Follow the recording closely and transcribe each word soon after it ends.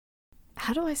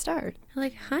How do I start?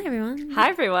 Like, hi, everyone. Hi,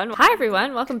 everyone. Hi,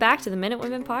 everyone. Welcome back to the Minute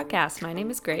Women podcast. My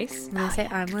name is Grace. I'm going to say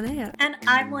I'm Linnea. And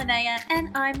I'm Linnea. And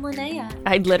I'm Linnea.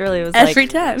 I literally was Every like,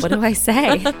 time. what do I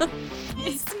say?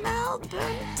 I smell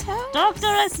burnt toast. Doctor,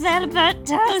 I smell burnt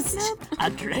toast. I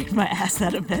dragged my ass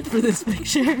out of bed for this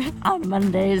picture. On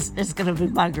Mondays, it's gonna be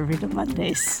Margarita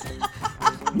Mondays.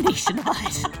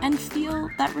 Nationwide. And feel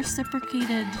that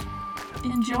reciprocated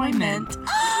enjoyment.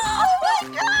 Oh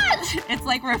my god! It's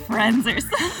like we're friends or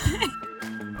something.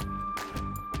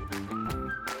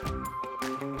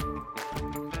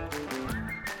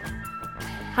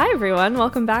 Hi, everyone.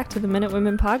 Welcome back to the Minute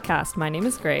Women podcast. My name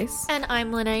is Grace. And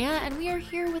I'm Linnea, and we are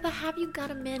here with a Have You Got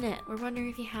a Minute? We're wondering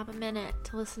if you have a minute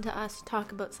to listen to us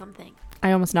talk about something.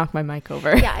 I almost knocked my mic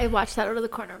over. Yeah, I watched that out of the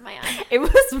corner of my eye. It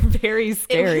was very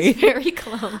scary. It was very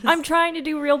close. I'm trying to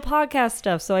do real podcast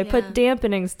stuff, so I put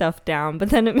dampening stuff down,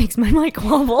 but then it makes my mic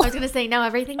wobble. I was going to say, now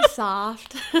everything's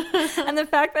soft. And the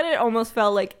fact that it almost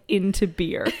fell like into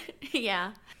beer.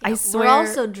 Yeah. I swear. We're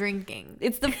also drinking.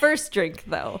 It's the first drink,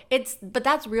 though. But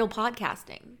that's real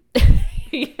podcasting.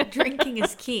 Yeah. Drinking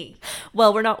is key.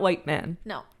 Well, we're not white men.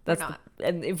 No, That's we're not.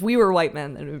 And if we were white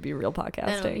men, then it would be real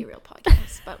podcasting. Then it would be real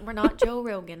podcast. But we're not Joe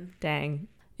Rogan. Dang.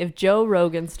 If Joe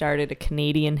Rogan started a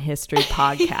Canadian history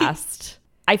podcast,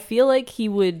 I feel like it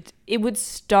would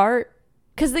start,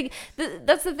 because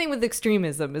that's the thing with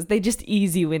extremism, is they just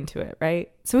ease you into it,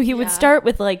 right? So he would start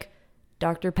with like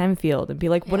Dr. Penfield and be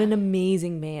like, what an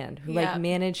amazing man who like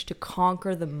managed to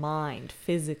conquer the mind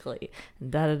physically, and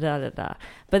da da da da da.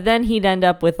 But then he'd end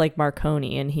up with like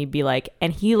Marconi, and he'd be like,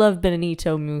 and he loved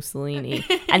Benito Mussolini,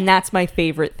 and that's my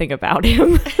favorite thing about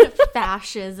him.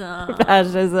 Fascism. I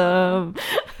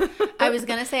was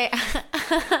gonna say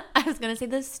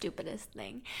the stupidest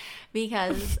thing,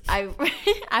 because I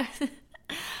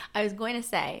was going to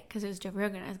say, because it was Joe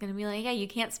Rogan, I was gonna be like, yeah, you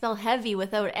can't spell heavy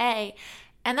without A.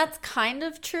 And that's kind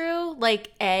of true,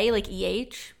 like A, like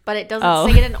EH, but it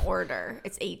doesn't say it in order.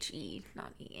 It's HE,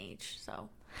 not EH, so.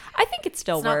 I think it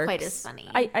still it's works. Not quite as funny.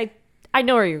 I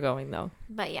know where you're going, though.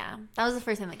 But yeah, that was the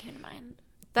first thing that came to mind.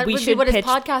 That We would be should what his pitch-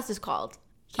 podcast is called.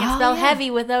 Can't spell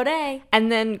heavy without A.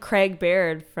 And then Craig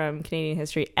Baird from Canadian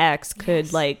History X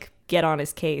could like get on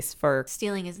his case for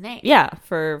Stealing his name. Yeah,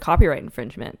 for copyright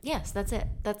infringement. Yes, that's it.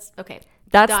 That's okay.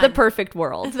 That's Done. the perfect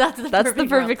world. That's the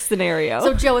perfect world. Scenario.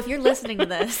 So Joe, if you're listening to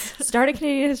this, start a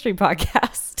Canadian History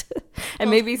podcast and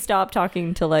maybe stop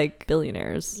talking to like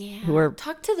billionaires who are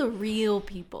talk to the real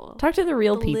people. Talk to the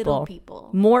real people. Little people.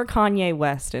 More Kanye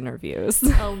West interviews.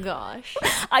 Oh gosh.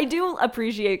 I do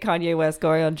appreciate Kanye West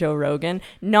going on Joe Rogan,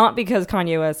 not because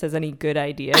Kanye West has any good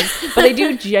ideas, but I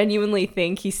do genuinely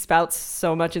think he spouts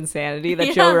so much insanity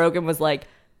that Joe Rogan was like,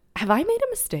 have I made a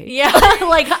mistake? Yeah.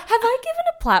 Like, have I given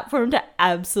a platform to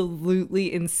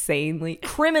absolutely insanely,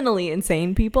 criminally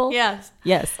insane people? Yes.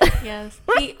 Yes. Yes.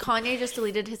 Kanye just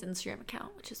deleted his Instagram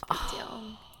account, which is a big deal.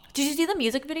 Did you see the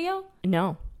music video?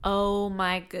 No. Oh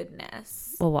my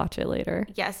goodness. We'll watch it later.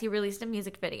 Yes, he released a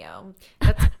music video.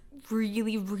 That's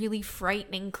really, really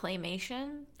frightening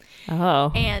claymation.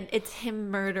 Oh. And it's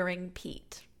him murdering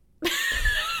Pete.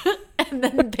 And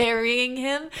then burying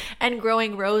him and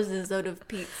growing roses out of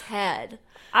Pete's head.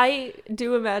 I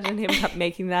do imagine him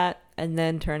making that and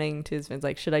then turning to his fans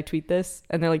like, should I tweet this?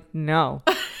 And they're like, no,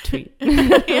 tweet.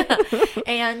 Yeah.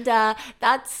 And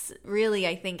that's really,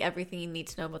 I think, everything you need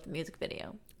to know about the music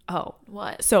video. Oh.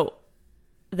 What? So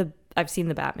I've seen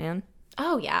the Batman.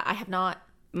 Oh, yeah. I have not.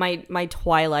 My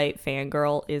Twilight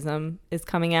fangirl-ism is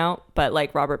coming out, but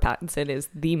like Robert Pattinson is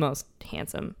the most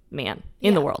handsome man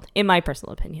in the world, in my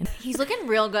personal opinion. He's looking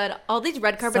real good. All these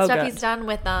red carpet stuff he's done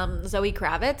with Zoe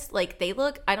Kravitz, like they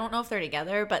look, I don't know if they're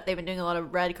together, but they've been doing a lot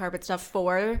of red carpet stuff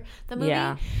for the movie.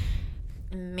 Yeah.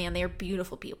 Man, they are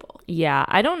beautiful people. Yeah,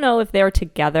 I don't know if they're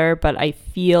together, but I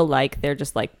feel like they're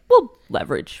just like, we'll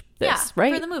leverage this,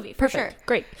 right? For the movie, for sure.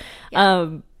 Great.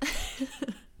 Yeah.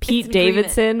 Pete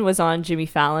Davidson was on Jimmy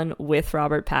Fallon with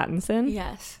Robert Pattinson.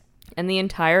 Yes. And the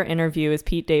entire interview is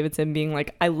Pete Davidson being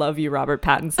like, I love you, Robert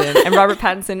Pattinson. And Robert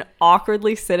Pattinson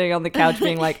awkwardly sitting on the couch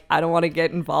being like, I don't want to get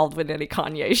involved with any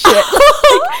Kanye shit.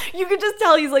 Like, you could just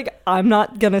tell he's like, I'm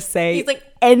not going to say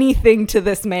anything to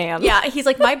this man. Yeah, he's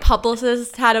like, my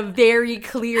publicist had a very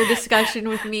clear discussion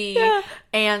with me.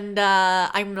 And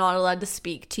I'm not allowed to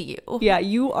speak to you. Yeah,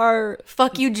 you are...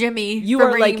 Fuck you, Jimmy, you for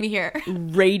are bringing like me here.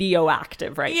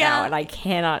 Radioactive right now, and I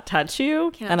cannot touch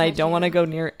you, and I don't want to go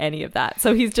near any of that.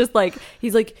 So he's just like,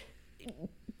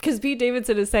 because Pete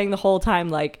Davidson is saying the whole time,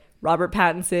 like, Robert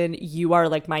Pattinson, you are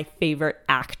like my favorite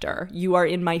actor. You are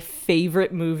in my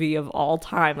favorite movie of all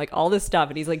time. Like all this stuff.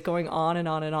 And he's like going on and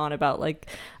on and on about like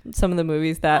some of the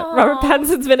movies that Robert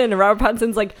Pattinson's been in. And Robert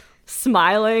Pattinson's like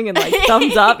smiling and like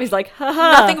thumbs up. He's like,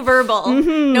 haha. Nothing verbal.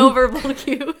 No verbal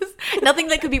cues. Nothing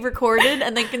that could be recorded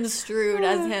and then construed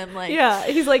as him. Like, yeah.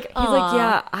 He's like,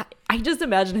 yeah. I just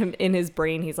imagine him in his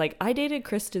brain. He's like, I dated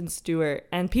Kristen Stewart,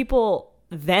 and people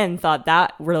then thought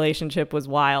that relationship was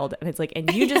wild. And it's like, and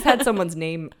you just had someone's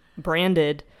name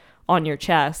branded on your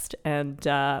chest, and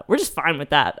we're just fine with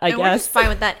that, I guess. We're just fine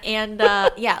with that. And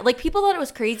yeah, like people thought it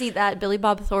was crazy that Billy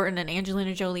Bob Thornton and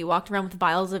Angelina Jolie walked around with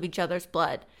vials of each other's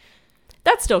blood.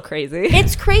 That's still crazy.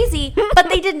 It's crazy, but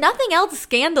they did nothing else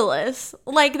scandalous.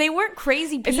 Like, they weren't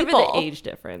crazy people. Except for the age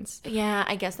difference. Yeah,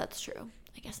 I guess that's true.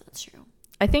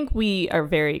 I think we are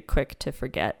very quick to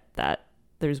forget that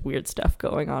there's weird stuff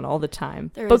going on all the time.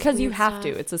 Because you have to.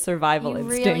 It's a survival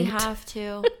instinct. You really have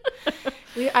to.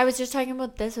 I was just talking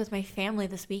about this with my family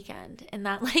this weekend, and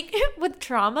that, like, with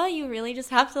trauma, you really just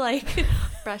have to, like,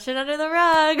 brush it under the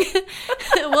rug.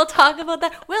 We'll talk about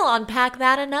that. We'll unpack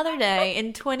that another day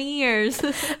in 20 years.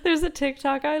 There's a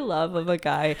TikTok I love of a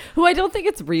guy who I don't think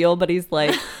it's real, but he's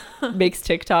like makes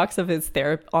TikToks of his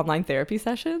online therapy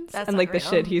sessions. That's and like real. The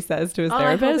shit he says to his I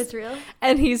therapist. hope it's real.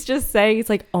 And he's just saying, he's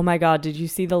like, oh my God, did you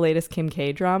see the latest Kim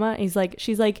K drama? And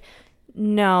she's like,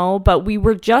 no, but we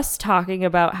were just talking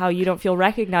about how you don't feel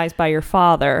recognized by your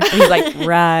father. And he's like,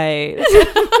 right.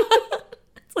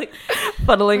 It's like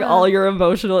funneling all your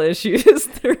emotional issues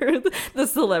through the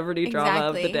celebrity drama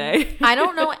of the day. I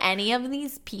don't know any of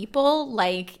these people,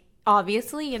 like,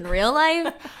 obviously in real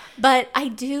life, but I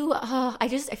do. I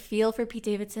feel for Pete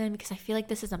Davidson, because I feel like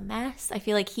this is a mess. I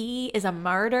feel like he is a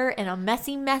martyr in a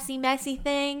messy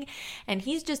thing, and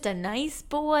he's just a nice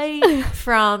boy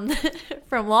from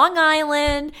Long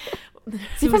Island. Is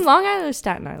he from Long Island or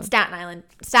Staten Island?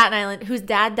 Staten Island, whose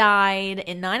dad died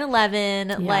in 9/11.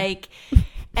 Yeah. Like,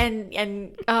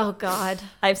 and oh God,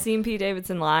 I've seen Pete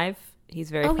Davidson live.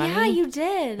 He's very funny. Oh yeah, you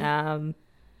did.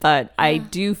 But I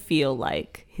do feel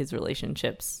like his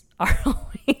relationships are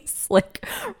always like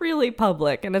really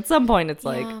public, and at some point it's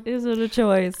like, is it a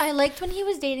choice? I liked when he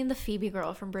was dating the Phoebe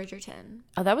girl from Bridgerton.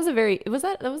 Oh, that was a very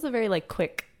like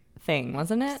quick thing,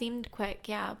 wasn't it? Seemed quick,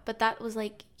 yeah, but that was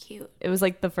like cute. It was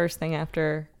like the first thing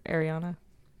after Ariana.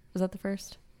 Was that the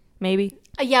first? Maybe.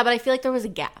 Yeah, but I feel like there was a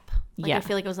gap. Like, yeah, I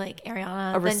feel like it was like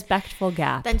Ariana, respectful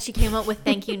gap. Then she came up with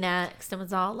 "Thank You Next" and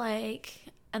was all like.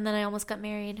 And then I almost got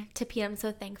married to Pete. I'm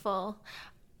so thankful.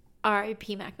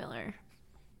 R.I.P. Mac Miller.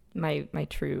 My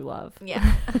true love.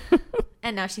 Yeah.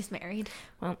 And now she's married.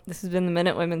 Well, this has been the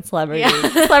Minute Women Celebrity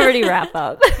wrap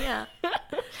up. Yeah.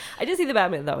 I did see the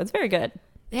Batman though. It's very good.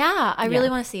 Yeah, I really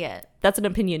want to see it. That's an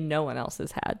opinion no one else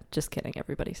has had. Just kidding.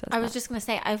 Everybody says that. I was just gonna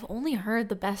say, I've only heard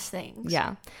the best things.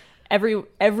 Yeah.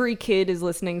 Every kid is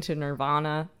listening to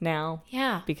Nirvana now.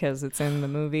 Yeah. Because it's in the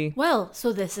movie. Well,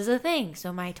 so this is a thing.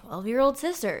 So my 12-year-old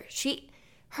sister,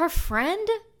 her friend,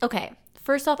 okay,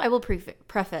 first off, I will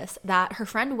preface that her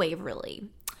friend Waverly,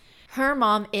 her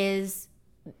mom is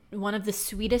one of the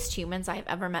sweetest humans I've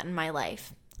ever met in my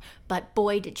life. But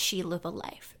boy, did she live a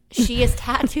life. She is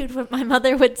tattooed what my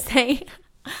mother would say,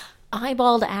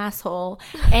 eyeballed asshole,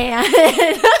 and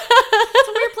it's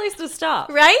a weird place to stop,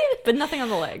 right? But nothing on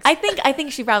the legs. I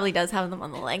think she probably does have them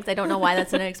on the legs. I don't know why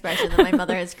that's an expression that my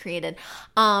mother has created.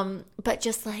 But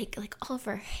just like all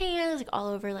over her hands, like all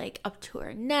over, like up to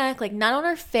her neck, like not on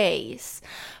her face,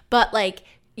 but like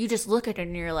you just look at her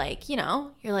and you're like,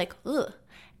 you're like, ugh.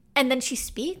 And then she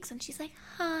speaks and she's like,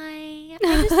 hi, I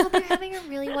just hope you're having a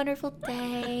really wonderful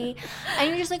day. And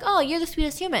you're just like, oh, you're the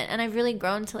sweetest human. And I've really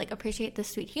grown to like appreciate this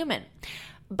sweet human.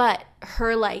 But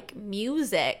her like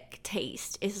music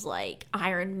taste is like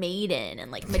Iron Maiden and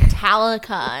like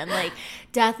Metallica and like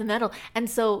death metal. And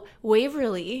so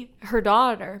Waverly, her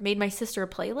daughter, made my sister a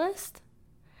playlist.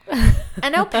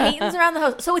 And now Peyton's around the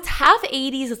house, so it's half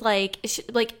 80s.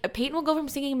 Like Peyton will go from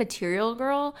singing Material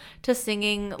Girl to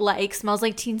singing like Smells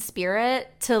Like Teen Spirit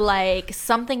to like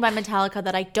something by Metallica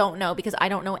that I don't know, because I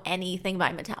don't know anything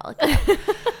by Metallica.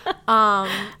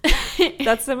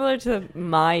 That's similar to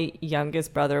my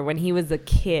youngest brother. When he was a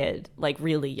kid, like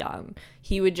really young,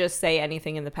 he would just say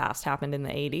anything in the past happened in the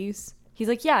 80s. He's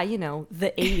like, yeah,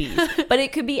 the 80s. But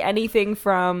it could be anything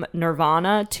from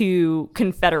Nirvana to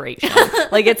Confederation.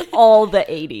 Like, it's all the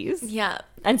 80s. Yeah.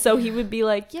 And so he would be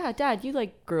like, yeah, Dad, you,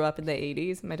 like, grew up in the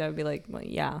 80s. And my dad would be like, well,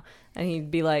 yeah. And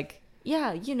he'd be like,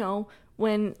 yeah,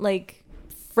 when, like,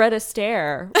 Fred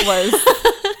Astaire was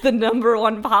the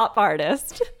 #1 pop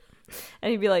artist.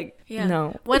 And he'd be like,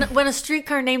 no. When A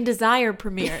Streetcar Named Desire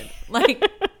premiered. Like...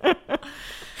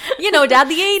 Dad,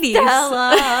 the 80s.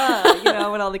 Stella,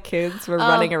 when all the kids were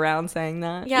running around saying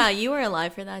that. Yeah, you were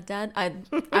alive for that, Dad.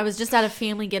 I was just at a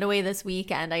family getaway this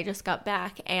weekend. I just got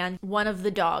back, and one of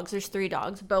the dogs, there's 3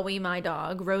 dogs, Bowie, my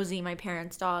dog, Rosie, my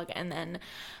parents' dog, and then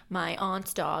my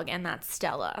aunt's dog, and that's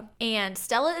Stella. And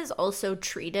Stella is also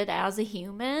treated as a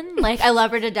human. Like, I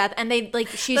love her to death. And they, like,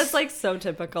 she's... That's, like, so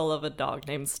typical of a dog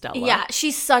named Stella. Yeah,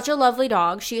 she's such a lovely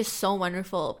dog. She is so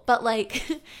wonderful. But, like,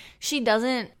 she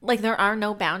doesn't... Like, there are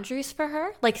no boundaries for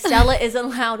her. Like, Stella is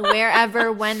allowed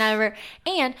wherever, whenever.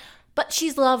 But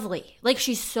she's lovely. Like,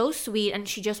 she's so sweet, and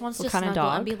she just wants to snuggle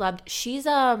and be loved. She's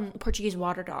a Portuguese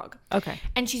water dog. Okay.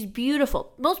 And she's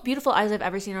beautiful. Most beautiful eyes I've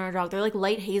ever seen on a dog. They're, like,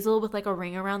 light hazel with, like, a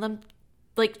ring around them.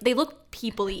 Like, they look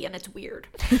people-y, and it's weird.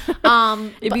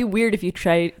 It'd be weird if you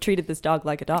treated this dog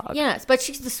like a dog. Yes, but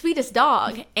she's the sweetest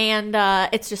dog. And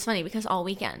it's just funny because all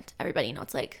weekend, everybody,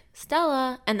 it's like,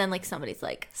 Stella. And then, like, somebody's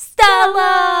like,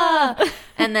 Stella!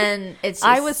 And then it's just,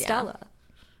 I was Stella.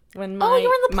 When you were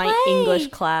in the play. My English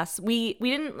class, we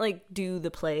didn't like do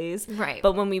the plays, right?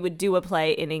 But when we would do a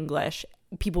play in English,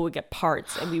 people would get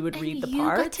parts, and we would read the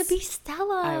parts. You got to be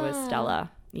Stella. I was Stella.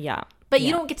 Yeah, but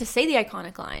you don't get to say the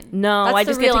iconic line. No, I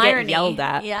just get to irony. get yelled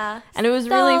at. Yeah, and it was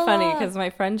really funny because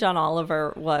my friend John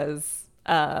Oliver was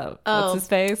what's his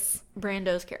face?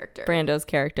 Brando's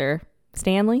character,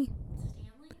 Stanley.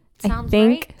 Sounds I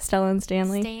think right. Stella and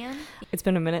Stanley. Stan. It's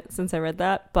been a minute since I read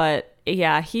that, but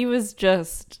yeah, he was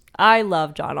just. I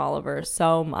love John Oliver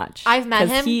so much. I've met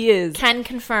him. He can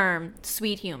confirm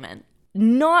sweet human.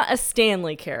 Not a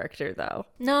Stanley character though.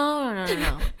 No.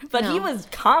 But he was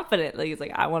confident. Like, he's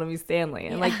like, I want to be Stanley,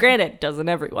 and like, granted, doesn't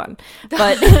everyone,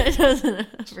 but doesn't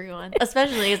everyone,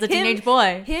 especially as a teenage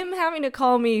boy. Him having to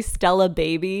call me Stella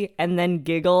baby and then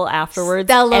giggle afterwards,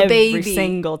 every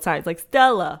single time. It's like,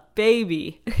 Stella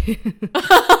baby.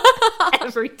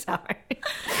 Every time.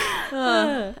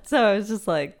 So it's just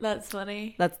like, that's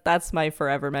funny. That's my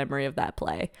forever memory of that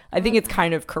play. I think it's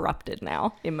kind of corrupted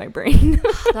now in my brain.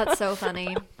 That's so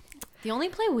funny. The only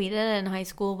play we did in high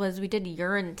school was we did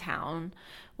Urinetown,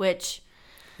 which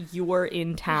You're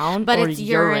in Town, but or it's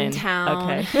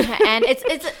Urinetown. Okay. And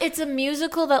it's a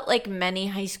musical that like many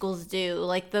high schools do.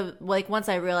 Like once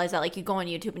I realized that, like, you go on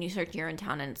YouTube and you search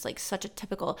Urinetown, and it's like such a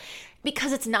typical,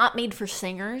 because it's not made for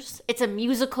singers. It's a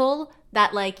musical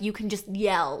that like you can just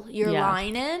yell your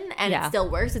line in and it still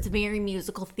works. It's very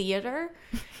musical theater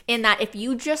in that if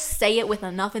you just say it with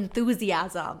enough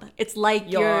enthusiasm, it's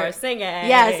like you're singing.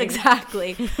 Yes,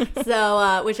 exactly.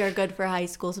 So which are good for high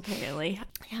schools apparently.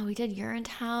 Yeah, we did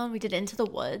Urinetown. We did Into the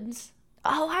Woods.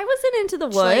 Oh, I wasn't Into the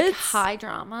Woods. Like high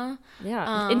drama.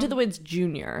 Yeah. Into the Woods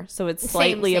Junior. So it's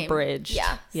slightly abridged.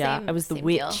 Yeah. I was the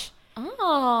witch. Deal.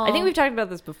 Oh. I think we've talked about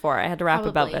this before. I had to rap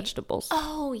about vegetables.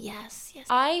 Oh, yes.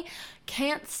 I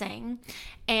can't sing.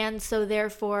 And so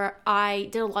therefore I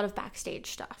did a lot of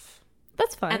backstage stuff.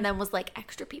 That's fine. And then was like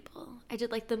extra people. I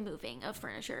did like the moving of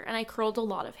furniture, and I curled a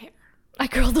lot of hair.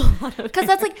 Because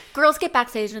that's like, girls get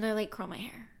backstage and they're like, curl my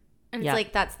hair. And it's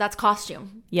like, that's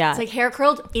costume. Yeah. It's like hair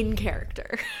curled in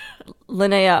character.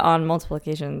 Linnea on multiple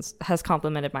occasions has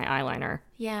complimented my eyeliner.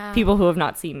 Yeah. People who have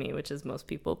not seen me, which is most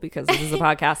people because this is a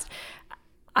podcast.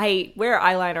 I wear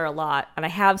eyeliner a lot, and I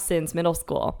have since middle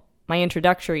school. My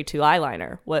introductory to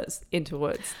eyeliner was Into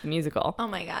Woods, the musical. Oh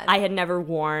my God. I had never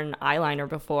worn eyeliner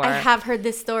before. I have heard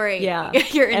this story. Yeah.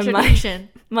 Your introduction.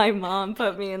 My mom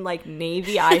put me in like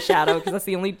navy eyeshadow because that's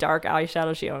the only dark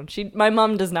eyeshadow she owned. My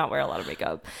mom does not wear a lot of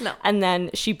makeup. No. And then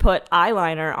she put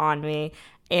eyeliner on me,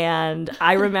 and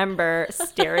I remember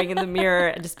staring in the mirror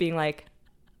and just being like,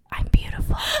 I'm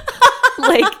beautiful.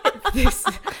 Like, this...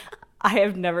 I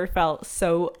have never felt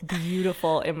so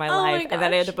beautiful in my life. And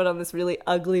then I had to put on this really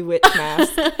ugly witch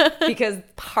mask because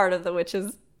part of the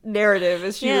witch's narrative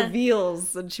is she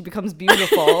reveals and she becomes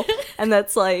beautiful. And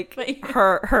that's like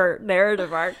her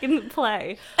narrative arc in the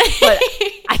play. But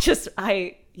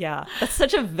that's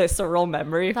such a visceral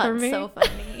memory for me. That's so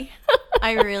funny.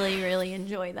 I really, really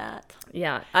enjoy that.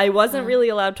 Yeah, I wasn't really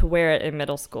allowed to wear it in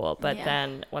middle school, but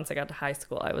then once I got to high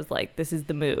school, I was like, this is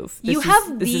the move. You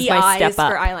have the eyes for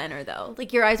eyeliner, though.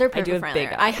 Like, your eyes are perfect for eyeliner. Big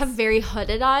eyes. I have very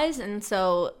hooded eyes, and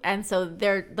so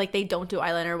they're like, they don't do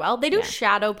eyeliner well. They do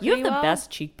shadow pretty well. You have the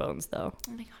best cheekbones, though.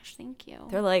 Oh my gosh, thank you.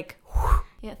 They're like,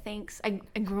 yeah, thanks. I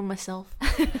grew myself.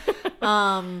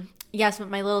 Yes, but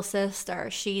my little sister,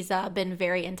 she's been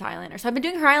very into eyeliner. So I've been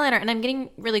doing her eyeliner, and I'm getting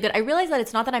really good. I realize that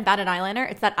it's not that I'm bad at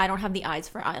eyeliner. It's that I don't have the eyes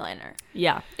for eyeliner.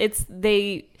 Yeah. It's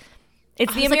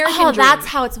It's the I was American like, oh, dream. that's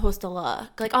how it's supposed to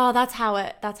look. Like, oh, that's how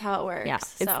it works. Yeah,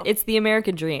 So. it's the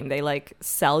American dream. They like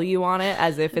sell you on it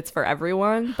as if it's for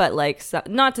everyone, but like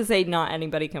not to say not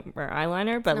anybody can wear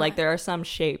eyeliner, but like there are some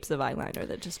shapes of eyeliner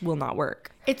that just will not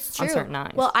work. It's true. On certain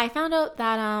eyes. Well, I found out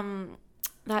that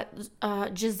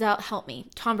Giselle, help me,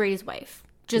 Tom Brady's wife,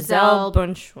 Giselle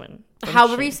Bündchen.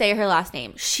 However you say her last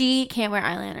name, she can't wear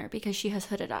eyeliner because she has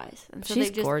hooded eyes, and so She's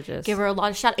they just gorgeous. give her a lot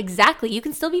of shot. Exactly, you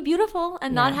can still be beautiful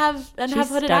and not have hooded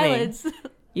stunning. eyelids.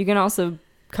 You can also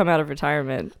come out of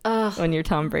retirement when you're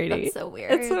Tom Brady. That's so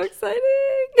weird. It's so exciting.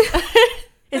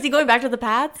 Is he going back to the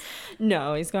Pats?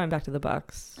 No, he's going back to the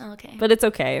Bucks. Okay, But it's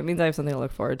okay. It means I have something to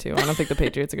look forward to. I don't think the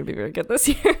Patriots are going to be very good this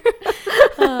year.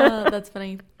 that's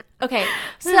funny. Okay,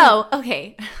 so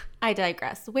I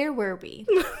digress. Where were we?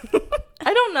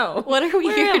 I don't know. What are we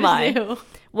Where here am to I? do?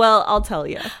 Well, I'll tell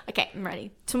you. Okay, I'm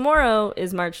ready. Tomorrow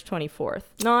is March 24th.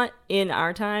 Not in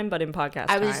our time, but in podcast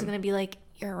I was time. just gonna be like,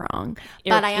 you're wrong,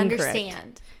 You're but I incorrect.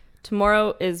 understand.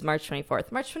 Tomorrow is March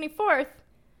 24th. March 24th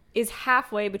is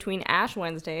halfway between Ash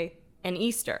Wednesday and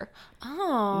Easter.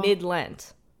 Oh,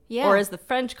 Mid-Lent. yeah. Or as the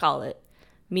French call it,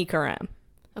 Mi-Carême.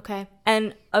 Okay.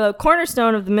 And a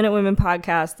cornerstone of the Minute Women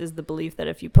podcast is the belief that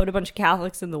if you put a bunch of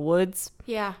Catholics in the woods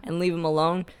Yeah. and leave them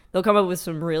alone, they'll come up with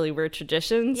some really weird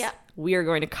traditions. Yeah. We are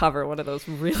going to cover one of those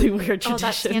really weird Oh,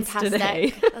 that's traditions fantastic.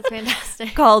 today. That's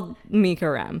fantastic. Called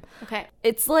Mi-Carême. Okay.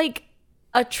 It's like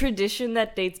a tradition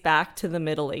that dates back to the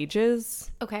Middle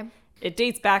Ages. Okay. It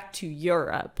dates back to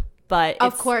Europe, but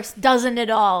Of course, doesn't it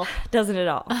all? doesn't it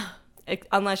all?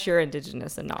 Unless you're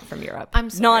indigenous and not from Europe. I'm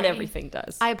sorry. Not everything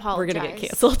does. I apologize. We're going to get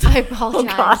canceled. I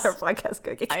apologize. Oh God, our podcast's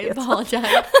going to get I canceled.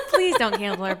 apologize. Please don't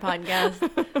cancel our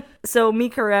podcast. So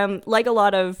Mi-Carême, like a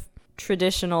lot of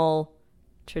traditional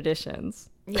traditions,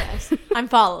 Yes, I'm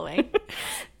following.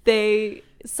 they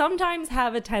sometimes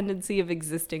have a tendency of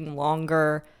existing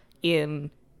longer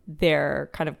in their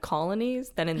kind of colonies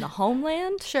than in the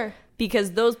homeland. Sure.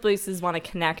 Because those places want to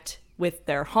connect with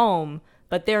their home,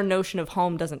 but their notion of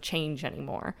home doesn't change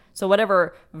anymore. So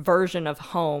whatever version of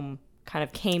home kind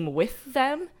of came with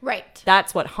them, Right.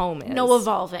 that's what home is. No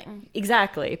evolving.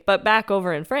 Exactly. But back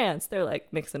over in France, they're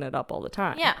like mixing it up all the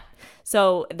time. Yeah.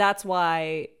 So that's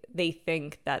why they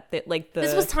think that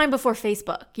This was time before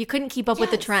Facebook. You couldn't keep up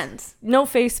with the trends. no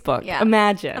Facebook. Yeah.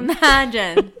 Imagine.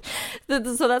 Imagine.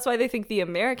 So that's why they think the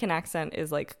American accent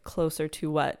is like closer to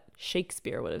what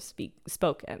Shakespeare would have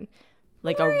spoken,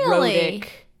 like Really? a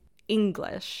rhotic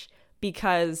English,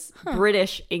 because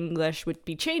British English would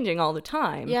be changing all the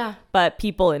time. Yeah. But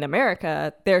people in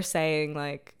America, they're saying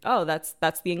like, oh, that's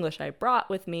the English I brought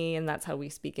with me, and that's how we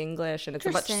speak English, and it's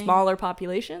a much Interesting. smaller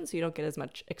population, so you don't get as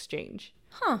much exchange.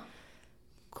 Huh.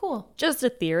 Cool. Just a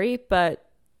theory, but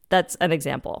that's an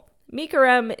example.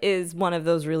 Mi-Carême is one of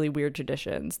those really weird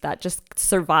traditions that just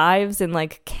survives in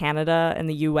like Canada and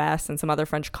the US and some other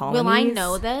French colonies. Will I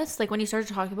know this? Like when you start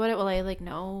talking about it, will I like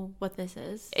know what this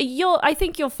is? I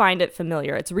think you'll find it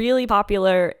familiar. It's really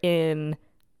popular in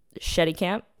Shetty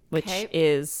Camp, which Okay.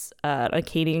 is an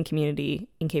Acadian community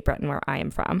in Cape Breton where I am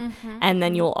from. Mm-hmm. And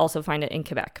then you'll also find it in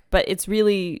Quebec. But it's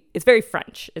very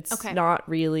French. It's Okay. not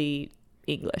really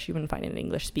English. You wouldn't find it in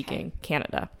English-speaking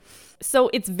Canada.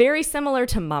 So it's very similar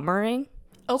to mummering.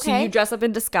 So Okay. you dress up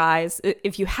in disguise.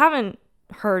 If you haven't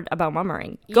heard about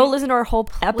mummering, go listen to our whole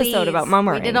episode about Please.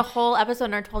 mummering. We did a whole episode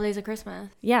on our 12 Days of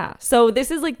Christmas. Yeah. So this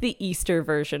is like the Easter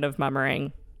version of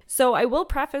mummering. So I will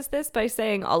preface this by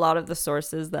saying a lot of the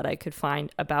sources that I could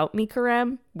find about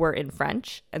Mi-Carême were in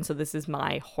French. And so this is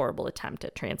my horrible attempt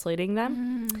at translating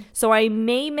them. So I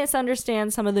may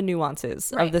misunderstand some of the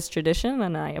nuances of this tradition,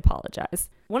 and I apologize.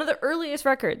 One of the earliest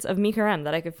records of Mi-Carême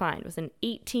that I could find was in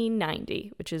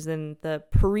 1890, which is in the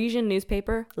Parisian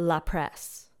newspaper La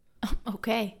Presse.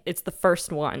 Okay. It's the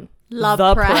first one. La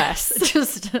The Presse.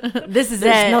 Just this is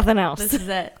There's it. nothing else. This is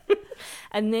it.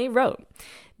 And they wrote,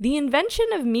 the invention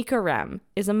of Mi-Carême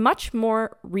is a much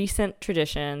more recent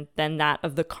tradition than that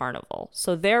of the carnival.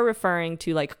 So they're referring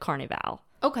to like Carnival,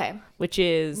 Okay. which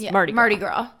is Yeah. Mardi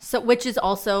Gras. So which is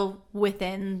also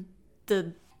within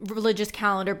the religious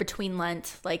calendar between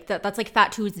Lent. Like that's like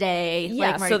Fat Tuesday.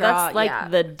 Yeah, like Mardi so Gras. that's like yeah.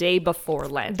 the day before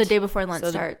Lent. the day before Lent so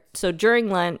starts. So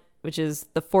during Lent, which is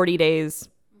the 40 days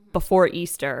before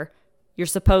Easter, you're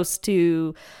supposed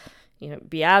to,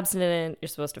 be abstinent. You're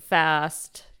supposed to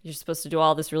fast. You're supposed to do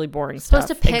all this really boring Supposed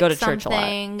stuff to pick and go to church a lot.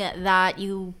 something that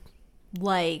you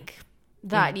like,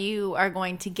 that you are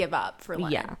going to give up for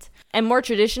Lent. Yeah. And more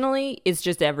traditionally, it's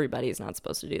just everybody's not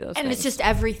supposed to do those And things. it's just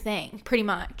everything, pretty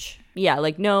much. Yeah,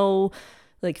 like no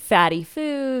like fatty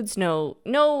foods, no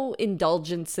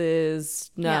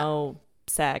indulgences, no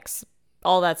sex,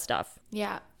 all that stuff.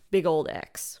 Yeah. Big old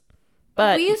X.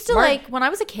 But we used to like when I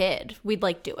was a kid, we'd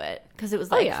like do it because it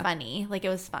was like funny. Like it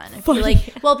was fun.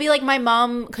 It'd be like my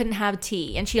mom couldn't have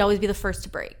tea and she'd always be the first to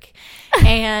break.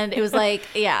 And it was like,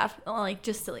 like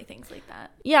just silly things like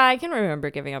that. Yeah, I can remember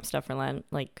giving up stuff for Lent.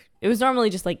 Like it was normally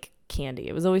just like candy.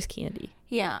 It was always candy.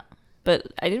 Yeah.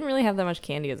 But I didn't really have that much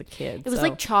candy as a kid. It was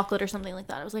like chocolate or something like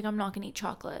that. I was like, I'm not going to eat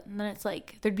chocolate. And then it's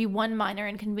like, there'd be one minor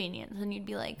inconvenience. And you'd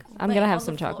be like, I'm going to have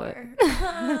some chocolate.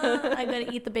 I got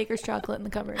to eat the baker's chocolate in the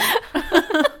cupboard.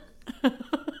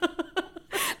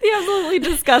 The absolutely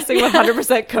disgusting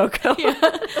 100% cocoa.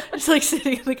 Yeah. Just like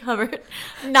sitting in the cupboard.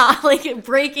 Not like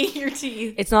breaking your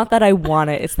teeth. It's not that I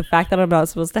want it. It's the fact that I'm not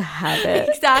supposed to have it.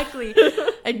 Exactly.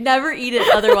 I'd never eat it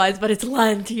otherwise, but it's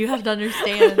Lent. You have to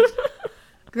understand.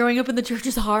 Growing up in the church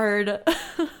is hard.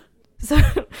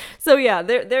 So yeah,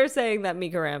 they're saying that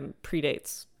Mi-Carême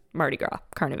predates Mardi Gras,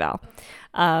 Carnival.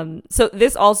 So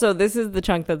this is the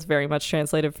chunk that's very much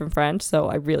translated from French, so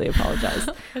I really apologize.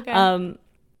 Okay.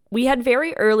 We had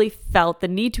very early felt the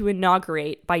need to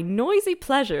inaugurate by noisy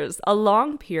pleasures a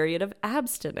long period of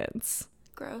abstinence.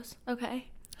 Gross. Okay.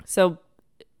 So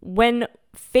when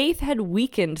faith had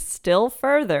weakened still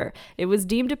further, it was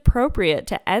deemed appropriate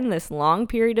to end this long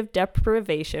period of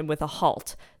deprivation with a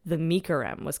halt. The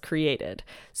Mi-Carême was created.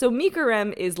 So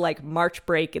Mi-Carême is like March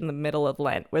break in the middle of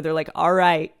Lent, where they're like, all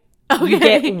right, you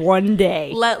get one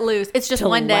day. Let loose. It's just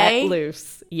one day? Let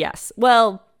loose. Yes.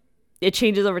 Well, it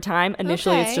changes over time.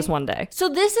 Initially, it's just one day. So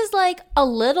this is like a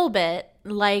little bit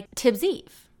like Tibbs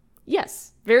Eve.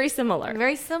 Yes. Very similar.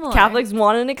 Very similar. Catholics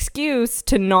want an excuse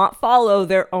to not follow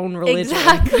their own religion.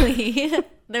 Exactly.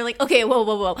 They're like, okay,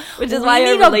 whoa. Which is why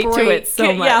I relate to it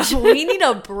so much. Yeah, we need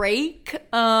a break.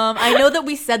 I know that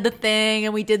we said the thing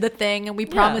and we did the thing and we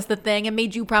promised the thing and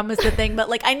made you promise the thing, but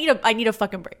like I need a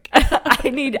fucking break.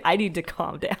 I need to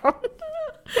calm down.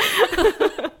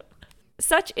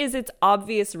 Such is its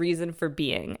obvious reason for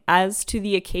being, as to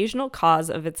the occasional cause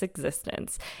of its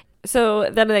existence. So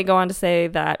then they go on to say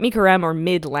that Mi-Carême, or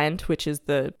Mid-Lent, which is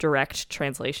the direct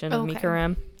translation of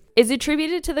Mi-Carême, is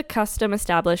attributed to the custom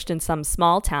established in some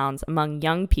small towns among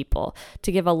young people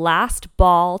to give a last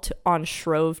ball on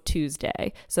Shrove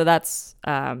Tuesday. So that's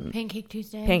Pancake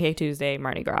Tuesday,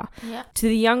 Mardi Gras. Yeah. To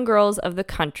the young girls of the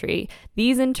country,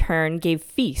 these in turn gave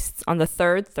feasts on the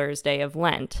third Thursday of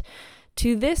Lent.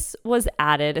 To this was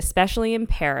added, especially in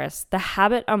Paris, the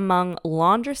habit among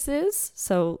laundresses,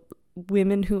 so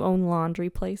women who own laundry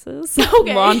places,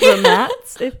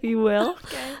 laundromats, if you will,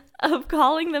 of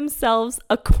calling themselves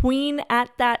a queen at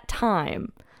that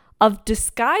time, of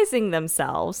disguising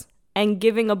themselves and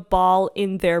giving a ball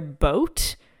in their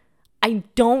boat. I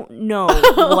don't know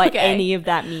what any of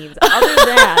that means, other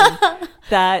than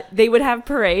that they would have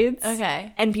parades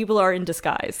and people are in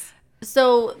disguise.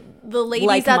 So the ladies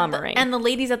like at mummering. the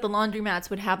ladies at the laundromats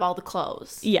would have all the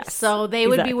clothes. Yes. So they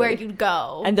would be where you'd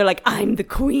go. And they're like, I'm the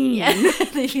queen. Yeah.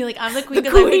 They'd be like, I'm the queen the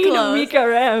because I have the queen clothes.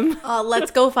 of Mi-Carême. Let's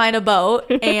go find a boat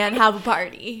and have a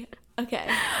party. Okay.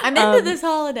 I'm into this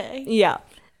holiday. Yeah.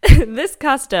 This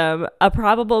custom, a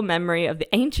probable memory of the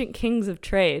ancient kings of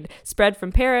trade, spread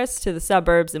from Paris to the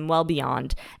suburbs and well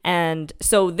beyond. And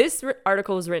so this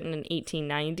article was written in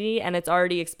 1890, and it's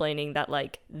already explaining that,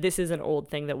 like, this is an old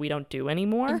thing that we don't do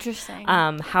anymore. Interesting.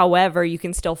 However, you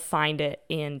can still find it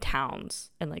in towns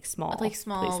and, like, small places.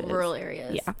 Rural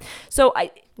areas. Yeah. So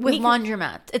with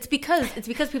laundromats. It's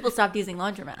because people stopped using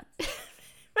laundromats.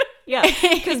 Yeah.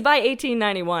 Because by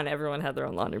 1891, everyone had their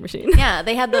own laundry machine. Yeah.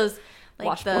 They had those...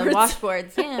 Like washboards. The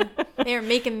washboards, yeah. They were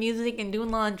making music and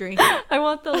doing laundry. I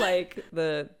want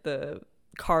the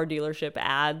car dealership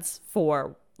ads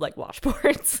for like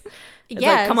washboards. It's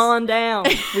like, come on down.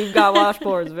 We've got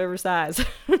washboards of every size.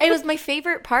 It was my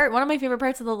favorite part. One of my favorite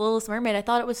parts of The Littlest Mermaid. I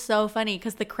thought it was so funny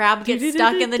because the crab gets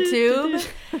stuck in the tube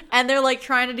and they're like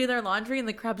trying to do their laundry and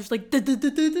the crab's just like...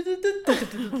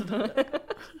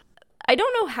 I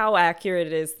don't know how accurate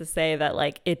it is to say that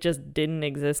like it just didn't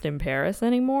exist in Paris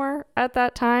anymore at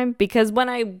that time, because when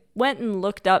I went and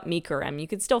looked up Mi-Carême, you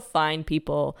could still find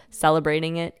people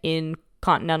celebrating it in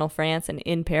continental France and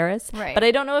in Paris. Right. But I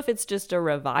don't know if it's just a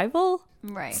revival.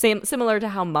 Right. Similar to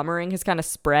how mummering has kind of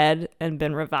spread and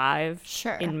been revived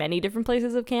in many different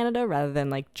places of Canada rather than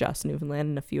like just Newfoundland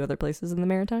and a few other places in the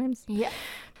Maritimes. Yeah.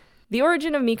 The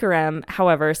origin of Mi-Carême,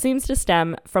 however, seems to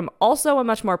stem from also a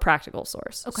much more practical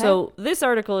source. Okay. So this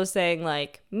article is saying,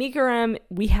 like, Mi-Carême,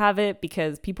 we have it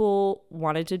because people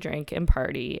wanted to drink and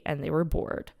party and they were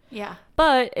bored. Yeah.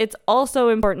 But it's also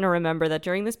important to remember that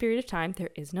during this period of time,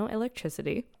 there is no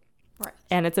electricity. Right.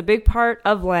 And it's a big part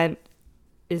of Lent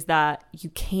is that you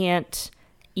can't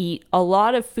eat a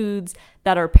lot of foods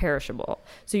that are perishable.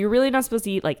 So you're really not supposed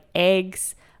to eat, like,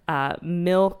 eggs,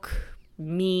 milk,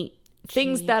 meat,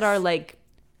 things that are like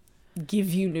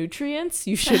give you nutrients,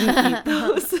 you shouldn't eat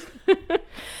those.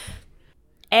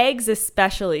 Eggs,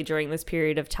 especially during this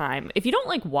period of time. If you don't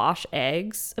like wash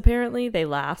eggs, apparently they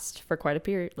last for quite a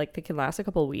period. Like they can last a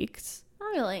couple of weeks.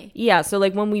 Really? Yeah. So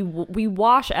like when we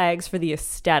wash eggs for the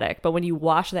aesthetic, but when you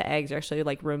wash the eggs, you're actually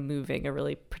like removing a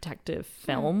really protective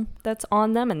film that's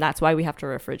on them, and that's why we have to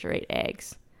refrigerate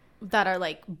eggs. That are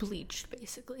like bleached,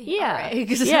 basically. Yeah.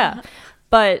 Eggs. Yeah.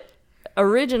 But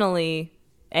originally,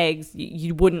 eggs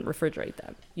you wouldn't refrigerate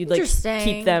them. You'd like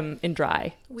keep them in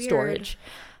dry storage.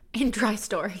 In dry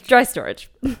storage. Dry storage.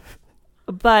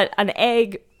 But an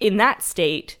egg in that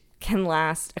state can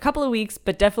last a couple of weeks,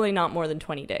 but definitely not more than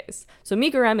 20 days. So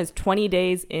Mi-Carême is 20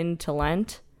 days into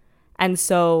Lent. And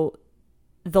so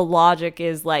the logic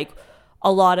is like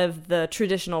a lot of the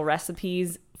traditional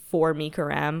recipes for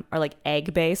Mi-Carême are like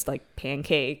egg-based, like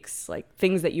pancakes, like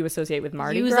things that you associate with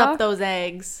Mardi Gras. Use up those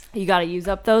eggs. You got to use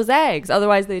up those eggs.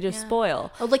 Otherwise, they just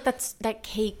spoil. Oh, like that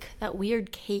cake, that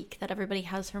weird cake that everybody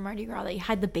has for Mardi Gras that you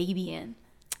hide the baby in.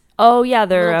 Oh, yeah.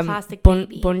 They're plastic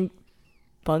baby.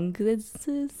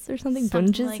 bungeses or something?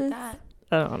 Something Bungeses? like that.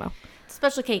 I don't know.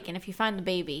 Special cake, and if you find the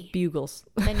baby, Bugles.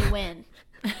 then you win.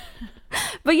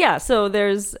 But yeah, so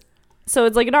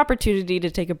it's like an opportunity to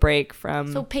take a break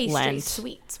from So pastries, Lent.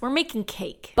 sweets. We're making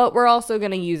cake. But we're also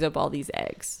going to use up all these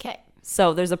eggs. Okay.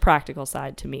 So there's a practical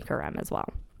side to Mi-Carême as well.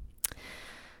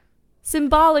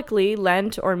 Symbolically,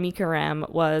 Lent or Mi-Carême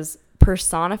was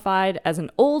personified as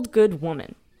an old good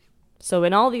woman. So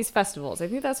in all these festivals, I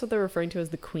think that's what they're referring to as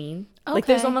the queen. Okay. Like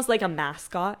there's almost like a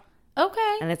mascot.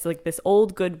 Okay. And it's like this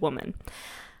old good woman.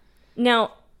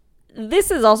 Now,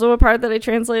 this is also a part that I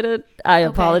translated. I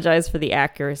apologize for the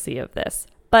accuracy of this.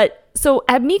 But so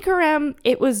at Mi-Carême,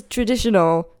 it was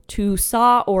traditional to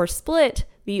saw or split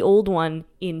the old one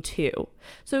in two.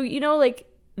 So, you know, like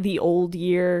the old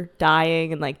year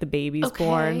dying and like the baby's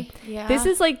born. Yeah. This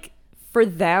is like for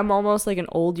them almost like an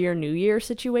old year, new year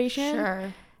situation.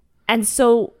 Sure. And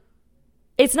so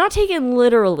it's not taken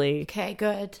literally. Okay,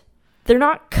 good. They're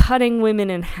not cutting women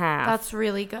in half. That's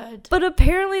really good. But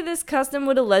apparently this custom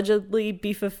would allegedly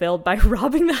be fulfilled by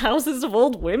robbing the houses of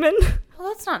old women. Well,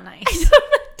 that's not nice. I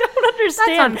don't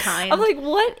understand. That's unkind. I'm like,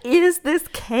 what is this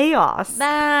chaos?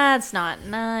 That's not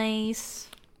nice.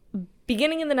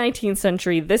 Beginning in the 19th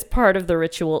century, this part of the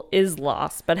ritual is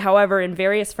lost. But however, in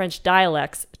various French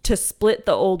dialects, to split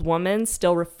the old woman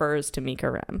still refers to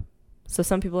Mi-Carême. So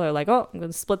some people are like, oh, I'm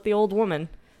going to split the old woman.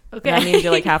 Okay. And that means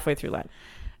you're like halfway through Lent.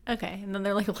 Okay, and then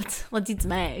they're like, let's eat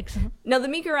some eggs. Now, the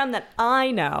Mi-Carême that I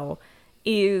know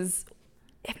is,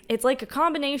 it's like a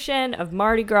combination of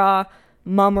Mardi Gras,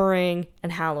 Mummering,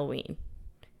 and Halloween.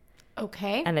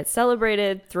 Okay. And it's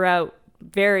celebrated throughout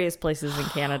various places in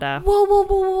Canada.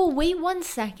 Whoa. Wait 1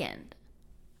 second.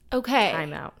 Okay.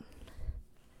 I'm out.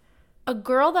 A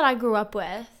girl that I grew up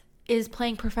with is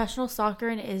playing professional soccer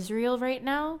in Israel right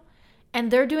now, and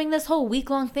they're doing this whole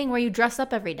week-long thing where you dress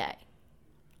up every day.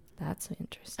 That's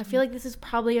interesting. I feel like this is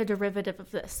probably a derivative of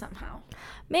this somehow.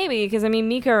 Maybe, because I mean,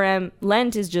 Mi-Carême,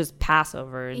 Lent is just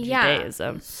Passover in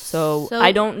Judaism. So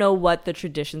I don't know what the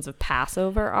traditions of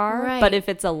Passover are. Right. But if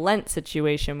it's a Lent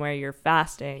situation where you're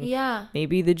fasting, Yeah.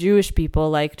 maybe the Jewish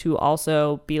people like to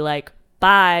also be like,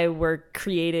 bye, we're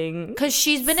creating Because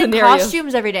she's been scenarios. in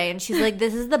costumes every day, and she's like,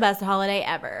 this is the best holiday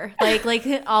ever. Like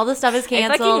all the stuff is I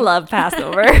canceled. fucking love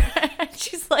Passover.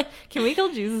 She's like, Can we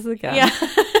kill Jesus again? yeah.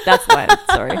 That's Lent,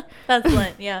 sorry. That's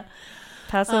Lent, yeah.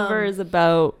 Passover is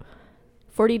about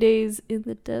 40 days in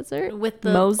the desert With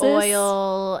the Moses?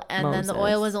 oil, and then the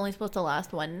Moses. oil was only supposed to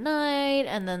last one night,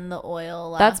 and then the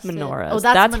oil That's lasted. menorahs. Oh,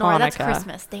 that's menorah. That's Hanukkah.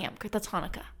 Christmas. Damn, that's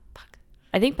Hanukkah. Fuck.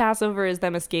 I think Passover is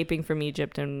them escaping from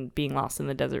Egypt and being lost in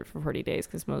the desert for 40 days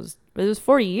because Moses, it was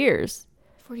 40 years.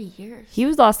 40 years. He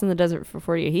was lost in the desert for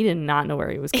 40 years. He did not know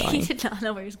where he was He going. did not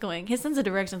know where he was going. His sense of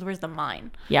directions, where's the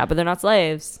mine? Yeah, but they're not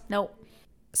slaves. Nope.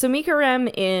 So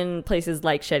Mi-Carême in places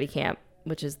like Shetty Camp,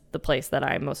 which is the place that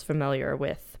I'm most familiar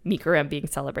with Mi-Carême being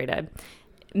celebrated,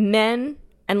 men,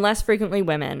 and less frequently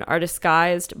women, are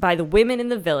disguised by the women in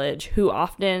the village who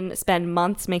often spend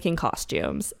months making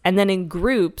costumes. And then in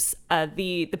groups,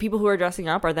 the people who are dressing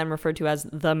up are then referred to as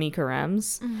the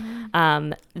Mi-Carêmes.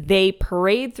 Mm-hmm. They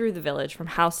parade through the village from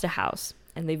house to house.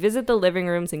 And they visit the living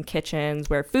rooms and kitchens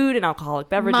where food and alcoholic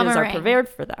beverages are Mummering. prepared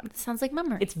for them. Sounds like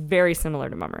memory. It's very similar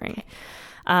to mummering.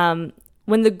 Okay.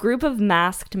 when the group of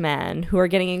masked men, who are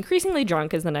getting increasingly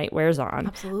drunk as the night wears on,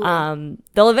 Absolutely.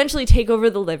 they'll eventually take over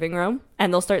the living room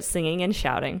and they'll start singing and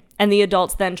shouting. And the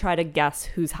adults then try to guess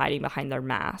who's hiding behind their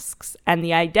masks. And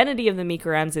the identity of the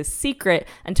Mi-Carêmes is secret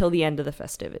until the end of the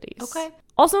festivities. Okay.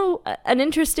 Also, an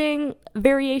interesting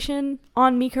variation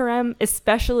on Mi-Carême,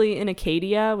 especially in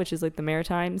Acadia, which is like the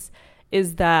Maritimes,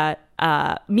 is that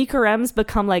Mi-Carêmes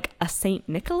become like a Saint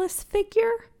Nicholas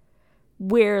figure.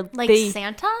 Where Like they,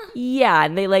 Santa? yeah,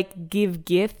 and they like give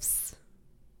gifts.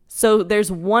 So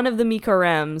there's one of the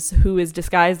Mi-Carêmes who is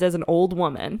disguised as an old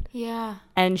woman, Yeah.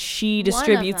 and she One of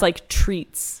distributes them. like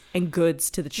treats and goods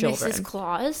to the children. Mrs.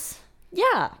 Claus.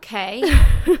 Yeah. Okay.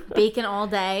 Bacon all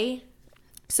day.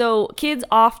 So kids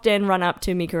often run up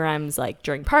to Mi-Carêmes like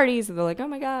during parties, and they're like, "Oh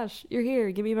my gosh, you're here!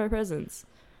 Give me my presents."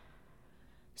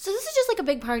 So this is just like a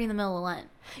big party in the middle of Lent.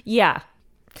 Yeah,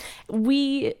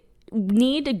 we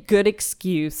need a good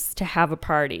excuse to have a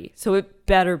party, so it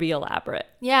better be elaborate.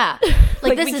 Yeah.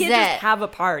 Like this we is can't it. just have a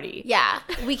party. Yeah,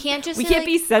 we can't just. We say, can't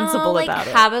be sensible like, about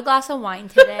it. Have a glass of wine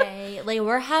today. Like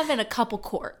we're having a couple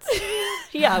quarts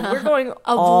Yeah, we're going of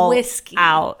all whiskey.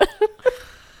 out.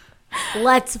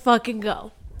 Let's fucking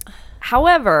go.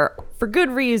 However, for good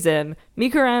reason,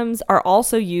 Mi-Carêmes are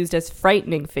also used as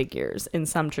frightening figures in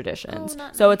some traditions.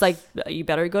 not So it's like, you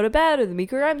better go to bed or the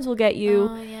Mi-Carêmes will get you.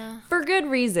 Oh yeah. For good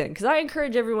reason, because I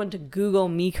encourage everyone to Google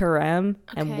Mi-Carême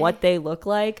and Okay. what they look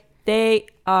like. They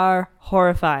are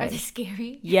horrifying. Are they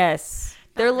scary? Yes.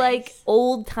 They're Not like nice.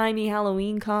 old-timey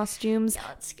Halloween costumes. Yeah,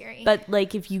 that's scary. But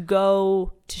like if you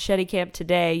go to Shetty Camp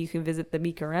today, you can visit the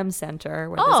Mi-Carême Center,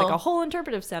 where there's like Oh. a whole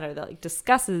interpretive center that like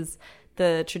discusses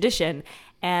the tradition,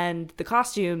 and the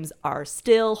costumes are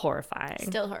still horrifying.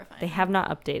 Still horrifying. They have not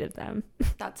updated them.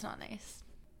 That's not nice.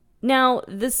 Now,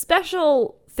 the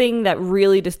special thing that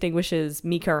really distinguishes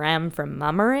Mi-Carême from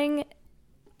mummering,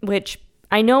 which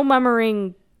I know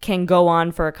mummering can go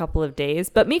on for a couple of days,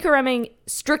 but Mi-Carêming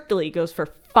strictly goes for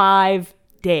 5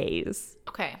 days.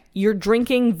 Okay. You're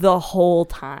drinking the whole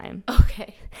time.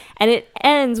 Okay. And it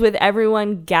ends with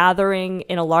everyone gathering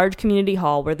in a large community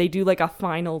hall where they do like a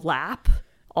final lap,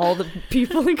 all the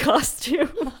people in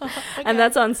costume. And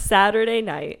that's on Saturday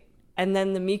night. And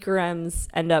then the Mi-Carêmes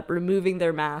end up removing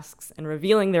their masks and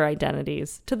revealing their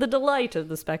identities to the delight of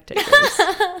the spectators.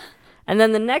 And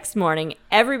then the next morning,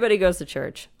 everybody goes to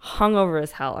church, hungover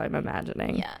as hell, I'm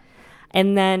imagining. Yeah.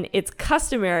 And then it's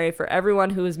customary for everyone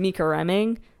who is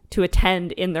Mi-Carêming to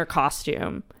attend in their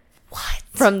costume. What?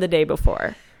 From the day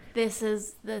before. This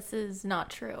is not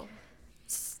true.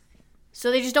 So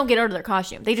they just don't get out of their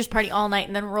costume. They just party all night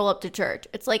and then roll up to church.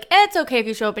 It's like, it's okay if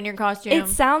you show up in your costume. It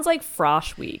sounds like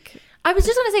Frosh Week. I was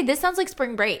just going to say, this sounds like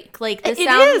spring break. Like, this It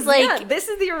sounds is, like, yeah. This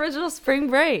is the original spring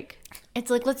break. it's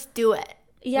like, let's do it.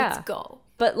 Yeah. Let's go.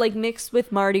 But like mixed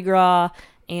with Mardi Gras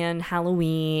and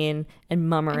Halloween and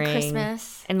mummering. And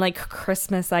Christmas. And like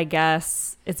Christmas, I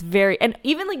guess. It's very, and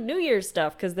even like New Year's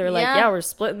stuff, because they're like, Yeah. yeah, we're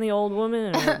splitting the old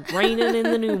woman and we're reigning in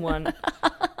the new one.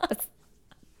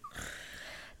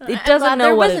 It doesn't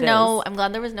know what it is. I'm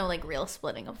glad there was no like real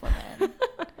splitting of women.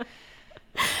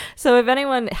 So if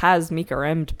anyone has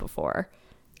Mi-Carêmed before,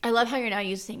 I love how you're now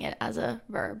using it as a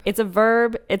verb. it's a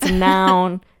verb, it's a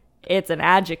noun, it's an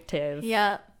adjective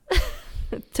Yeah.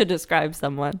 to describe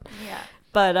someone. Yeah.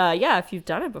 But yeah, if you've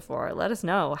done it before, let us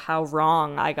know how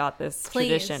wrong I got this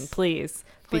tradition, please.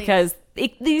 Because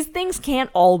these things can't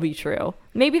all be true.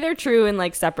 Maybe they're true in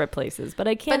like separate places, but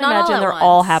I can't not all imagine at they're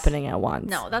all once. happening at once.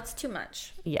 No, that's too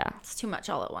much. Yeah. It's too much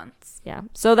all at once. Yeah.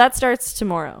 So that starts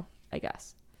tomorrow, I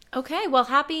guess. Okay. Well,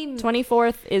 happy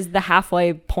 24th is the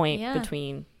halfway point Yeah.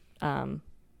 between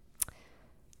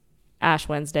Ash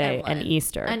Wednesday and Lent.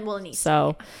 Easter. And well, in Easter.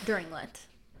 So yeah, during Lent.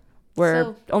 we're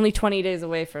So- only 20 days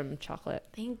away from chocolate.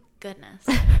 Thank goodness.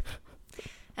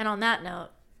 And on that note,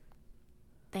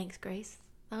 thanks, Grace.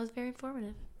 That was very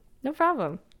informative. No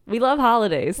problem. We love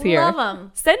holidays We here. love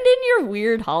 'em. Send in your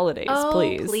weird holidays, Oh,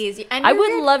 please. please. And I your would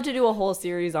weird- love to do a whole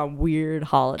series on weird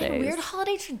holidays. And weird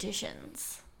holiday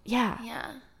traditions. Yeah.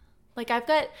 Yeah. Like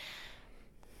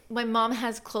my mom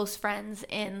has close friends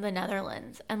in the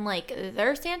Netherlands, and like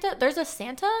there's a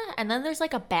Santa, and then there's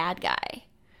like a bad guy.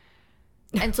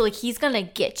 And so like he's gonna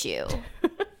get you.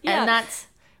 Yeah. And that's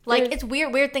like There's- it's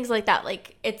weird things like that.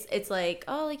 Like it's like,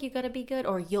 oh, like you gotta be good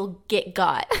or you'll get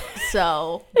got.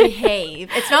 So behave.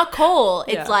 It's not cool.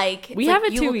 It's Yeah. like We it's have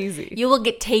like it you too will- easy. You will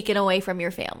get taken away from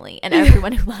your family and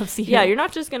everyone who loves you. Yeah, you're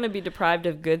not just going to be deprived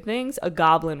of good things. A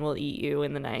goblin will eat you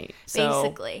in the night. So,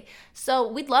 Basically. So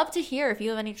we'd love to hear if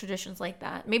you have any traditions like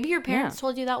that. Maybe your parents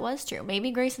told you that was true. Maybe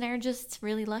Grace and I are just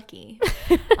really lucky.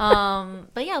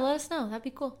 But yeah, let us know. That'd be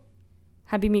cool.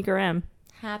 happy Mi-Carême.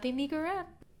 Happy Mi-Carême.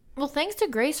 Well, thanks to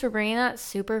Grace for bringing that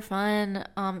super fun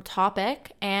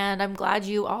topic. And I'm glad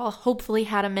you all hopefully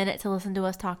had a minute to listen to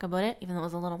us talk about it, even though it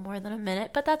was a little more than a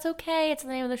minute. But that's okay. It's the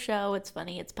name of the show. It's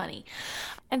funny. It's punny.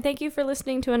 And thank you for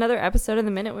listening to another episode of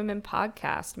the Minute Women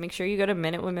Podcast. Make sure you go to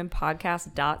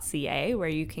minutewomenpodcast.ca where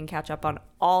you can catch up on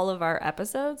all of our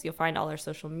episodes. You'll find all our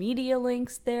social media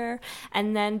links there.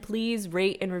 And then please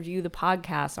rate and review the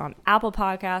podcast on Apple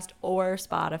Podcast or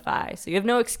Spotify. So you have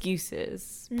no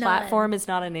excuses. None. Platform is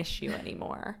not an issue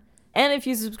anymore. And if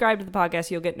you subscribe to the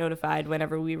podcast, you'll get notified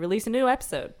whenever we release a new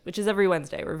episode, which is every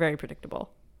Wednesday. We're very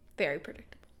predictable. Very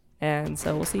predictable. And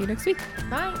so we'll see you next week.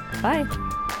 Bye.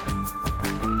 Bye.